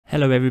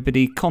Hello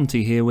everybody,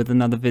 Conti here with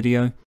another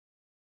video.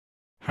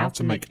 How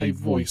to make a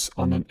voice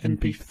on an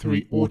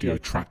MP3 audio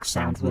track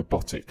sound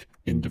robotic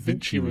in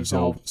DaVinci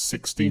Resolve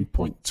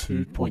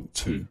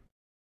 16.2.2.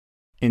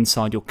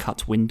 Inside your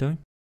cut window,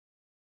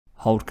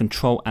 hold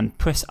Ctrl and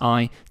press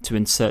I to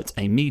insert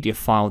a media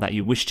file that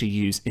you wish to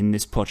use in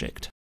this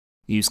project.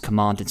 Use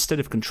Command instead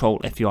of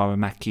Ctrl if you are a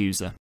Mac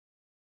user.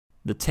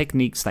 The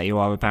techniques that you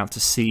are about to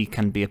see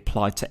can be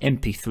applied to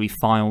MP3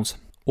 files,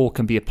 or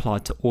can be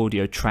applied to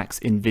audio tracks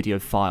in video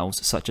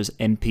files such as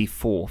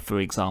MP4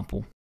 for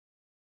example.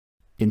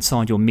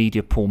 Inside your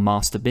media pool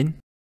master bin,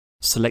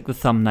 select the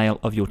thumbnail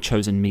of your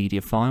chosen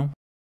media file.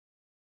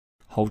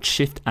 Hold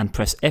Shift and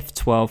press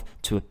F12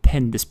 to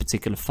append this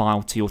particular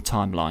file to your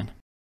timeline.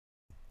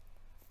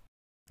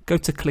 Go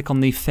to click on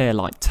the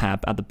Fairlight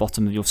tab at the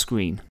bottom of your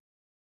screen.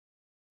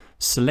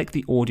 Select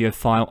the audio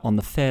file on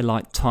the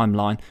Fairlight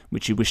timeline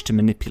which you wish to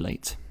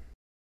manipulate.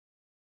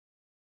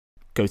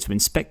 Go to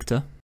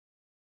Inspector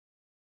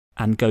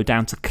and go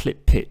down to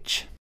Clip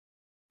Pitch.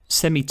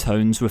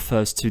 Semitones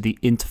refers to the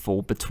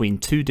interval between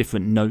two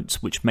different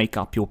notes which make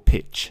up your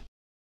pitch.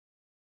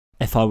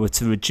 If I were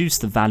to reduce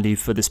the value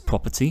for this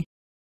property,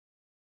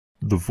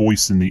 the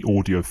voice in the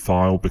audio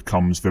file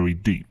becomes very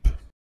deep.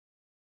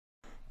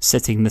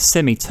 Setting the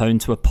semitone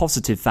to a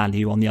positive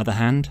value, on the other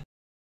hand,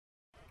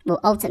 will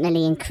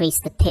ultimately increase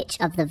the pitch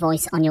of the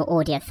voice on your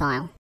audio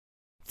file.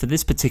 For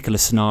this particular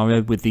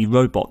scenario with the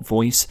robot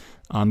voice,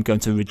 I'm going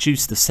to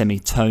reduce the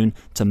semitone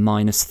to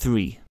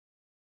 -3.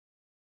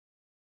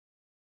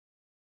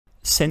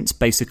 Cents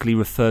basically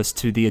refers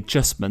to the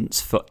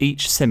adjustments for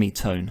each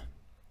semitone.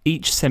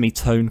 Each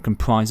semitone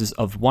comprises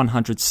of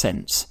 100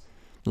 cents,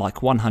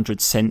 like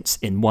 100 cents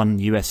in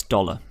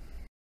 $1.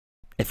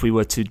 If we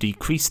were to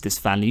decrease this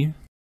value,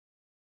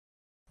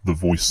 the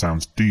voice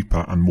sounds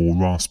deeper and more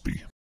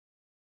raspy.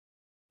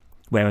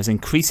 Whereas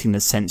increasing the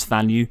cents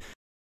value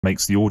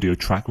makes the audio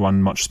track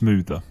run much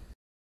smoother.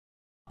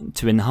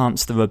 To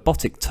enhance the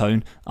robotic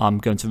tone, I'm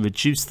going to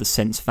reduce the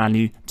cents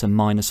value to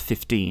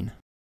 -15.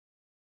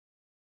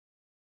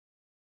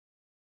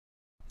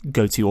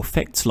 Go to your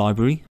effects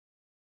library.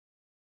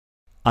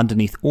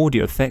 Underneath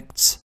audio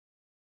effects,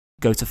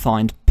 go to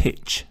find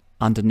pitch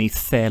underneath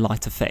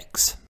Fairlight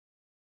effects.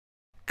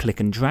 Click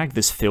and drag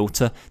this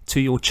filter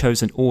to your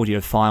chosen audio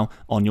file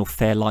on your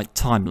Fairlight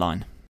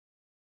timeline.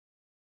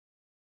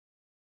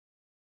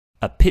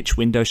 A pitch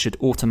window should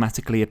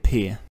automatically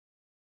appear.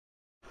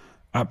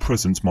 At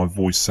present my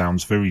voice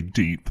sounds very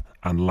deep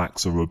and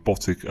lacks a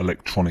robotic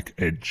electronic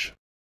edge.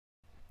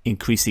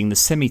 Increasing the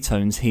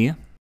semitones here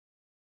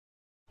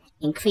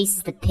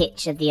increases the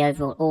pitch of the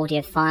overall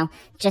audio file,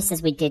 just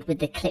as we did with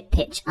the clip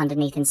pitch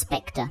underneath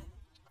Inspector.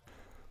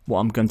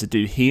 What I'm going to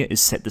do here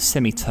is set the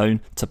semitone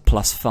to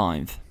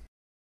 +5.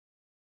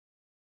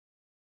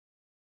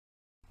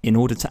 In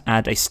order to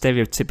add a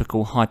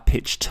stereotypical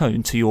high-pitched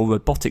tone to your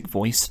robotic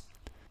voice,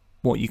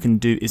 what you can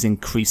do is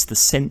increase the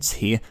cents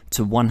here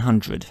to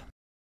 100.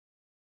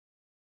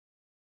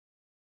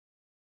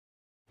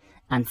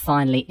 And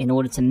finally, in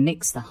order to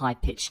mix the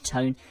high-pitched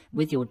tone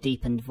with your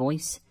deepened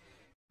voice,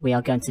 we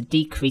are going to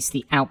decrease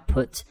the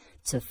output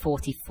to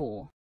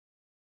 44.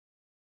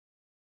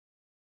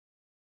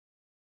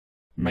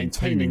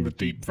 Maintaining the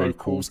deep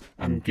vocals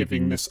and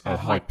giving this a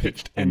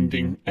high-pitched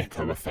ending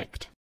echo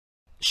effect.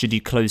 Should you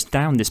close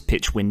down this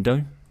pitch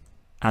window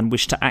and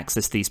wish to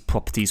access these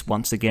properties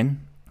once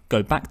again,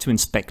 go back to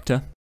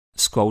Inspector,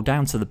 scroll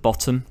down to the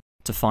bottom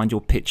to find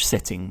your pitch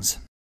settings.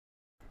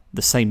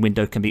 The same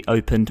window can be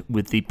opened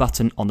with the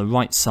button on the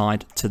right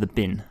side to the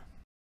bin,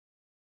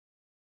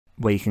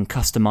 where you can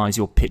customize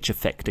your pitch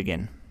effect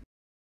again.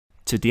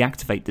 To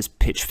deactivate this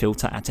pitch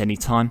filter at any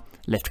time,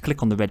 left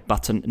click on the red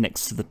button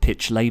next to the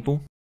pitch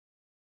label,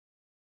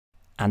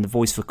 and the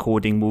voice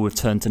recording will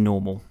return to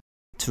normal.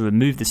 To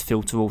remove this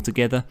filter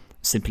altogether,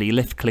 simply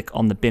left click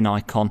on the bin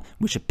icon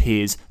which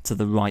appears to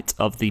the right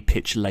of the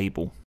pitch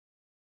label.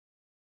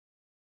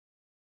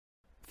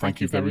 Thank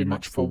you very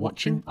much for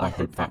watching. I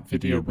hope that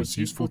video was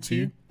useful to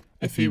you.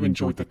 If you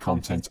enjoyed the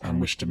content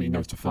and wish to be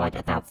notified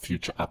about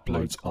future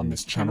uploads on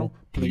this channel,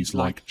 please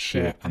like,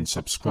 share and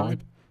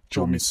subscribe.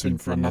 Join me soon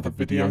for another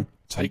video.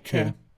 Take care.